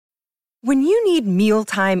When you need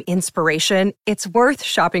mealtime inspiration, it's worth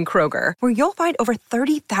shopping Kroger, where you'll find over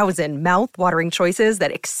 30,000 mouth-watering choices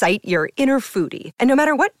that excite your inner foodie. And no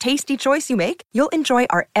matter what tasty choice you make, you'll enjoy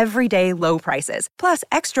our everyday low prices, plus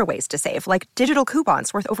extra ways to save, like digital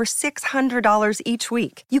coupons worth over $600 each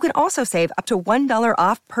week. You can also save up to $1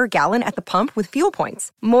 off per gallon at the pump with fuel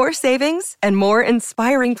points. More savings and more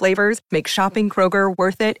inspiring flavors make shopping Kroger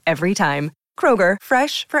worth it every time. Kroger,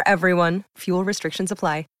 fresh for everyone. Fuel restrictions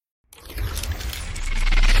apply.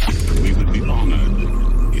 We would be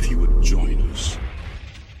honored if you would join us.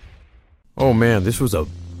 Oh man, this was a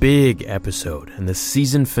big episode and the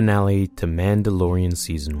season finale to Mandalorian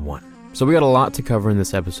Season 1. So we got a lot to cover in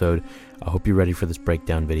this episode. I hope you're ready for this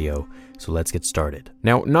breakdown video, so let's get started.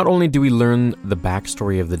 Now, not only do we learn the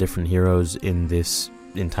backstory of the different heroes in this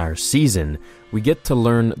entire season, we get to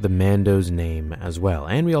learn the Mando's name as well,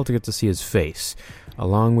 and we also get to see his face,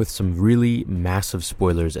 along with some really massive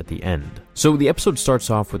spoilers at the end. So the episode starts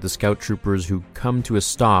off with the scout troopers who come to a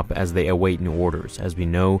stop as they await new orders. As we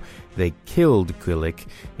know, they killed Quillick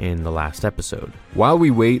in the last episode. While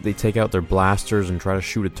we wait, they take out their blasters and try to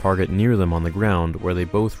shoot a target near them on the ground, where they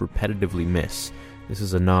both repetitively miss. This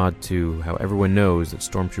is a nod to how everyone knows that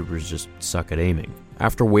stormtroopers just suck at aiming.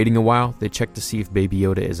 After waiting a while, they check to see if Baby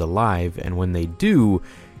Yoda is alive, and when they do,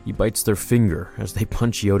 he bites their finger as they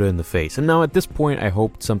punch Yoda in the face. And now at this point, I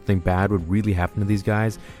hoped something bad would really happen to these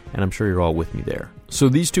guys, and I'm sure you're all with me there. So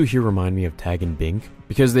these two here remind me of Tag and Bink,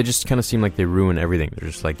 because they just kind of seem like they ruin everything. They're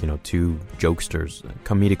just like, two jokesters,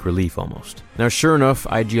 comedic relief almost. Now sure enough,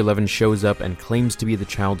 IG-11 shows up and claims to be the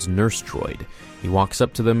child's nurse droid. He walks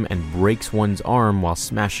up to them and breaks one's arm while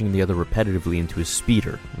smashing the other repetitively into his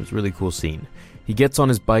speeder. It was a really cool scene. He gets on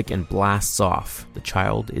his bike and blasts off. The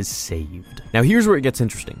child is saved. Now here's where it gets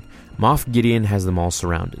interesting. Moff Gideon has them all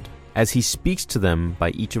surrounded. As he speaks to them by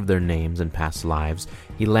each of their names and past lives,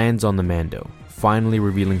 he lands on the Mando, finally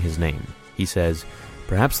revealing his name. He says,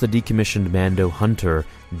 "Perhaps the decommissioned Mando hunter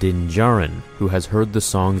Din Djarin, who has heard the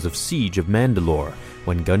songs of siege of Mandalore,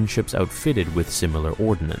 when gunships outfitted with similar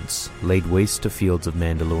ordnance laid waste to fields of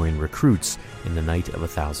Mandalorian recruits in the Night of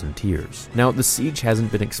 1,000 Tears." Now, the siege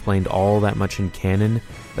hasn't been explained all that much in canon.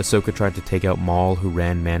 Ahsoka tried to take out Maul, who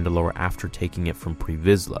ran Mandalore after taking it from Pre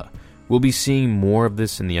Vizsla. We'll be seeing more of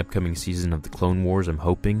this in the upcoming season of the Clone Wars, I'm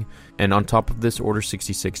hoping. And on top of this, Order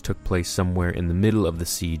 66 took place somewhere in the middle of the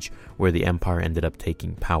siege, where the Empire ended up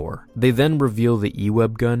taking power. They then reveal the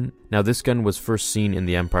E-Web gun. Now this gun was first seen in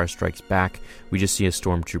The Empire Strikes Back. We just see a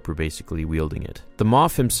stormtrooper basically wielding it. The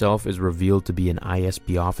Moff himself is revealed to be an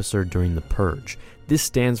ISB officer during the Purge. This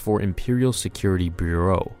stands for Imperial Security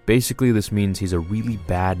Bureau. Basically, this means he's a really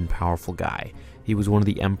bad and powerful guy. He was one of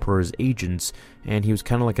the Emperor's agents, and he was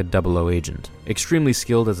kind of like a 00 agent. Extremely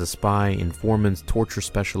skilled as a spy, informant, torture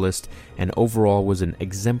specialist, and overall was an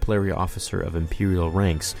exemplary officer of Imperial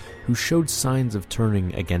ranks who showed signs of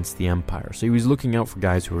turning against the Empire, so he was looking out for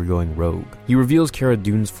guys who were going rogue. He reveals Cara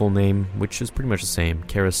Dune's full name, which is pretty much the same,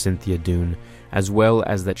 Cara Cynthia Dune, as well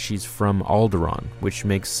as that she's from Alderaan, which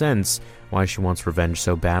makes sense why she wants revenge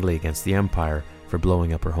so badly against the Empire for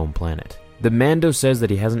blowing up her home planet. The Mando says that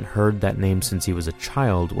he hasn't heard that name since he was a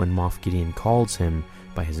child when Moff Gideon calls him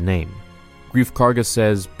by his name. Greef Karga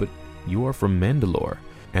says, "But you are from Mandalore."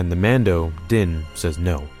 And the Mando, Din, says,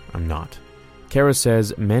 "No, I'm not." Cara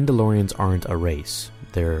says Mandalorians aren't a race,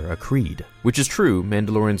 they're a creed. Which is true.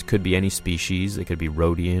 Mandalorians could be any species, they could be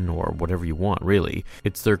Rhodian or whatever you want, really.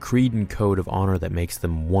 It's their creed and code of honor that makes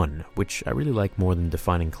them one, which I really like more than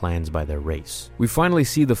defining clans by their race. We finally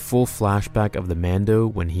see the full flashback of the Mando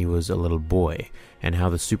when he was a little boy, and how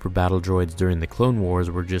the super battle droids during the Clone Wars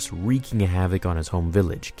were just wreaking havoc on his home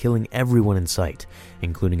village, killing everyone in sight,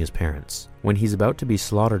 including his parents. When he's about to be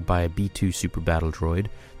slaughtered by a B-2 super battle droid,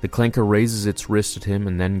 the Clanker raises its wrist at him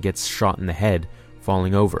and then gets shot in the head,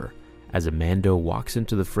 falling over, as a Mando walks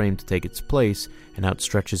into the frame to take its place and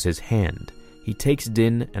outstretches his hand. He takes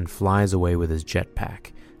Din and flies away with his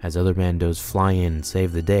jetpack, as other Mandos fly in and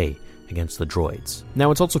save the day against the droids. Now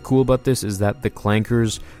what's also cool about this is that the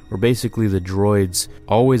Clankers were basically the droids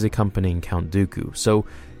always accompanying Count Dooku, so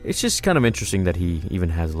it's just kind of interesting that he even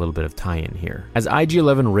has a little bit of tie-in here. As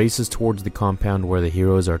IG-11 races towards the compound where the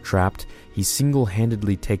heroes are trapped, he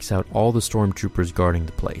single-handedly takes out all the stormtroopers guarding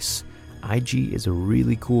the place. IG is a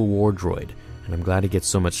really cool war droid, and I'm glad he gets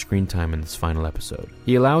so much screen time in this final episode.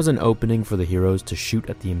 He allows an opening for the heroes to shoot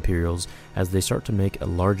at the Imperials as they start to make a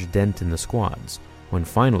large dent in the squads, when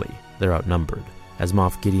finally they're outnumbered, as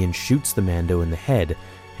Moff Gideon shoots the Mando in the head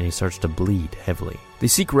and he starts to bleed heavily. They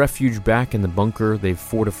seek refuge back in the bunker they've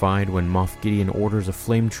fortified when Moff Gideon orders a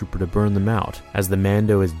flame trooper to burn them out. As the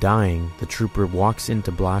Mando is dying, the trooper walks in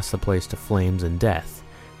to blast the place to flames and death.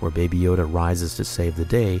 where Baby Yoda rises to save the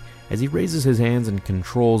day as he raises his hands and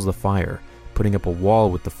controls the fire, putting up a wall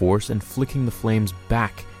with the Force and flicking the flames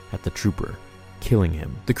back at the trooper, killing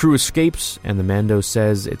him. The crew escapes, and the Mando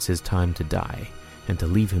says it's his time to die, and to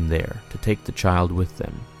leave him there, to take the child with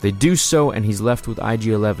them. They do so, and he's left with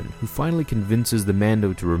IG-11, who finally convinces the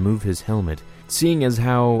Mando to remove his helmet, seeing as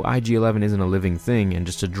how IG-11 isn't a living thing and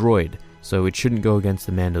just a droid, so it shouldn't go against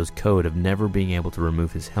the Mando's code of never being able to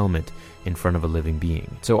remove his helmet in front of a living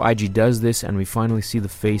being. So IG does this, and we finally see the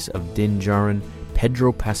face of Din Djarin,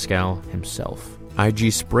 Pedro Pascal himself.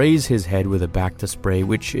 IG sprays his head with a Bacta spray,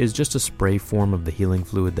 which is just a spray form of the healing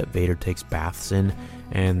fluid that Vader takes baths in,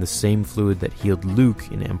 and the same fluid that healed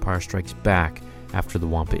Luke in Empire Strikes Back after the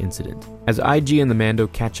Wampa incident. As IG and the Mando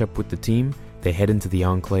catch up with the team, they head into the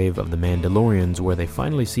enclave of the Mandalorians, where they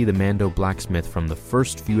finally see the Mando blacksmith from the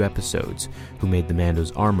first few episodes, who made the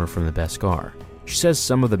Mando's armor from the Beskar. She says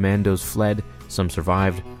some of the Mandos fled, some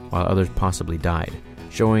survived, while others possibly died,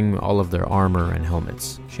 showing all of their armor and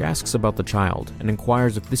helmets. She asks about the child, and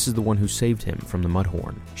inquires if this is the one who saved him from the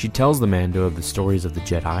Mudhorn. She tells the Mando of the stories of the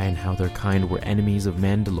Jedi and how their kind were enemies of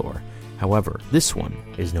Mandalore. However, this one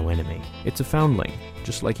is no enemy. It's a foundling,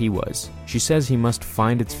 just like he was. She says he must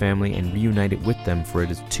find its family and reunite it with them, for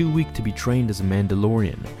it is too weak to be trained as a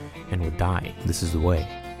Mandalorian, and would die. This is the way.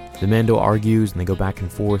 The Mando argues and they go back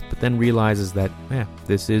and forth, but then realizes that,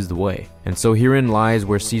 this is the way. And so herein lies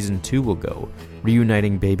where Season 2 will go,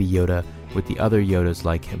 reuniting Baby Yoda with the other Yodas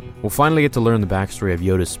like him. We'll finally get to learn the backstory of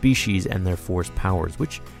Yoda's species and their Force powers,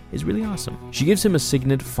 which is really awesome. She gives him a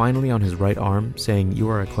signet finally on his right arm, saying, "You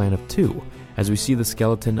are a clan of two," as we see the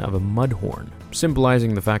skeleton of a Mudhorn,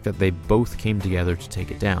 symbolizing the fact that they both came together to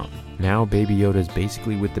take it down. Now Baby Yoda is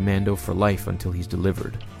basically with the Mando for life until he's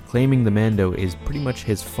delivered, claiming the Mando is pretty much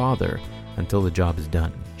his father until the job is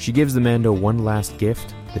done. She gives the Mando one last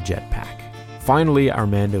gift, the jetpack. Finally, our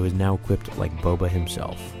Mando is now equipped like Boba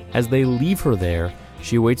himself. As they leave her there,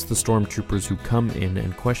 she awaits the stormtroopers who come in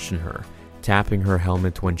and question her, tapping her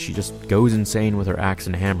helmet when she just goes insane with her axe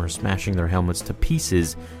and hammer, smashing their helmets to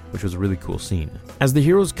pieces, which was a really cool scene. As the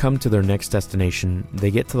heroes come to their next destination,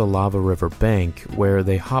 they get to the lava river bank, where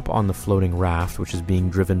they hop on the floating raft, which is being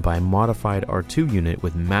driven by a modified R2 unit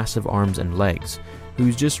with massive arms and legs,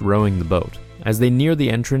 who's just rowing the boat. As they near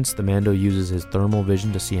the entrance, the Mando uses his thermal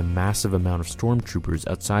vision to see a massive amount of stormtroopers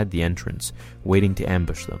outside the entrance, waiting to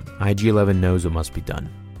ambush them. IG-11 knows what must be done.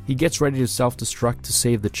 He gets ready to self-destruct to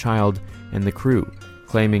save the child and the crew,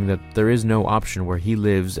 claiming that there is no option where he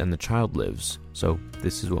lives and the child lives, so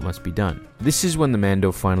this is what must be done. This is when the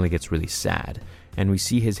Mando finally gets really sad, and we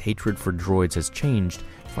see his hatred for droids has changed,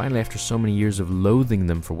 finally after so many years of loathing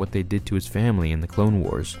them for what they did to his family in the Clone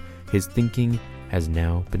Wars. His thinking has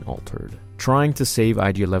now been altered. Trying to save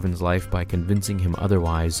IG-11's life by convincing him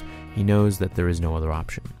otherwise, he knows that there is no other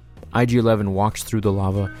option. IG-11 walks through the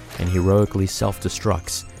lava and heroically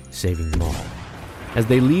self-destructs, saving them all. As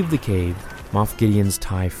they leave the cave, Moff Gideon's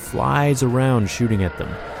TIE flies around shooting at them,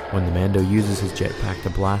 when the Mando uses his jetpack to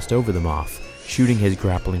blast over the Moff, shooting his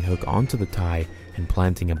grappling hook onto the TIE and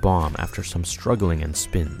planting a bomb after some struggling and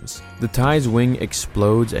spins. The TIE's wing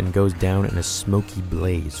explodes and goes down in a smoky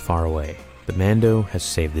blaze far away. The Mando has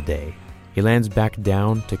saved the day. He lands back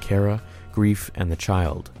down to Cara, Greef, and the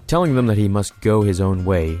child, telling them that he must go his own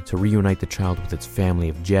way to reunite the child with its family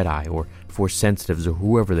of Jedi or Force sensitives or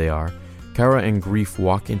whoever they are. Cara and Greef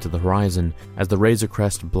walk into the horizon as the Razor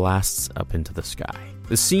Crest blasts up into the sky.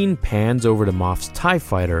 The scene pans over to Moff's TIE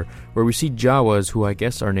fighter, where we see Jawas, who I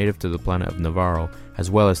guess are native to the planet of Navarro, as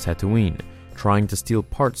well as Tatooine, trying to steal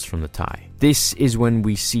parts from the TIE. This is when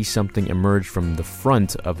we see something emerge from the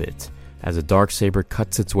front of it, as a darksaber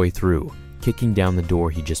cuts its way through, kicking down the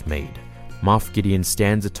door he just made. Moff Gideon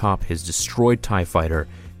stands atop his destroyed TIE fighter,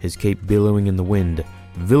 his cape billowing in the wind,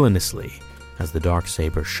 villainously, as the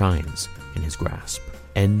darksaber shines in his grasp.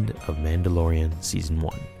 End of Mandalorian Season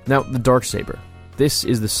 1. Now, the darksaber. This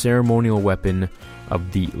is the ceremonial weapon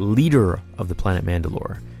of the leader of the planet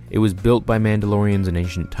Mandalore. It was built by Mandalorians in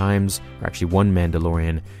ancient times, or actually one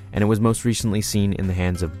Mandalorian, and it was most recently seen in the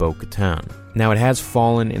hands of Bo-Katan. Now, it has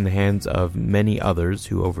fallen in the hands of many others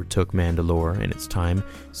who overtook Mandalore in its time,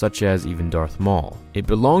 such as even Darth Maul. It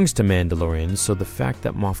belongs to Mandalorians, so the fact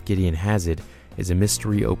that Moff Gideon has it is a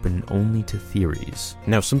mystery open only to theories.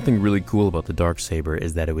 Now, something really cool about the darksaber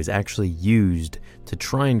is that it was actually used to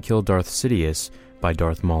try and kill Darth Sidious by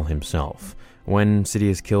Darth Maul himself. When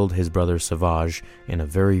Sidious killed his brother Savage in a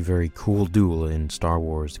very, very cool duel in Star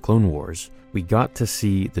Wars: Clone Wars, we got to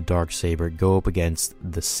see the darksaber go up against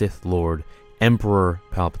the Sith Lord Emperor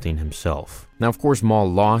Palpatine himself. Now, of course,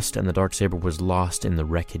 Maul lost, and the Darksaber was lost in the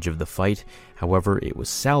wreckage of the fight. However, it was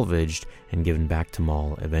salvaged and given back to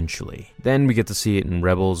Maul eventually. Then we get to see it in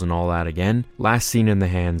Rebels and all that again, last seen in the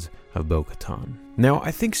hands of Bo-Katan. Now,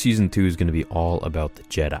 I think Season 2 is going to be all about the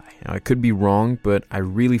Jedi. Now, I could be wrong, but I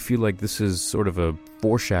really feel like this is sort of a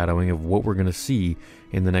foreshadowing of what we're going to see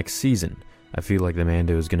in the next season. I feel like the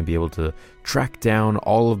Mando is going to be able to track down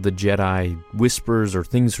all of the Jedi whispers or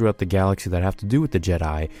things throughout the galaxy that have to do with the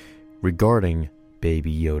Jedi regarding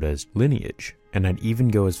Baby Yoda's lineage. And I'd even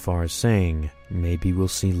go as far as saying, maybe we'll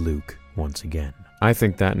see Luke once again. I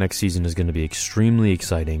think that next season is going to be extremely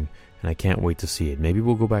exciting, and I can't wait to see it. Maybe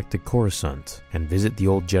we'll go back to Coruscant and visit the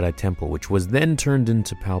old Jedi Temple, which was then turned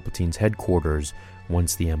into Palpatine's headquarters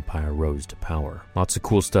once the Empire rose to power. Lots of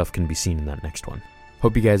cool stuff can be seen in that next one.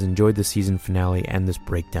 Hope you guys enjoyed the season finale and this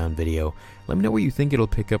breakdown video. Let me know what you think it'll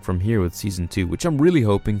pick up from here with Season 2, which I'm really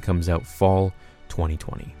hoping comes out fall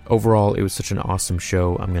 2020. Overall, it was such an awesome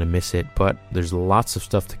show. I'm going to miss it, but there's lots of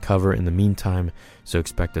stuff to cover in the meantime, so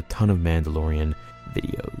expect a ton of Mandalorian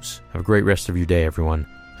videos. Have a great rest of your day, everyone.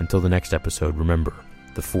 Until the next episode, remember,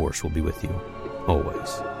 the Force will be with you,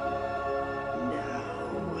 always.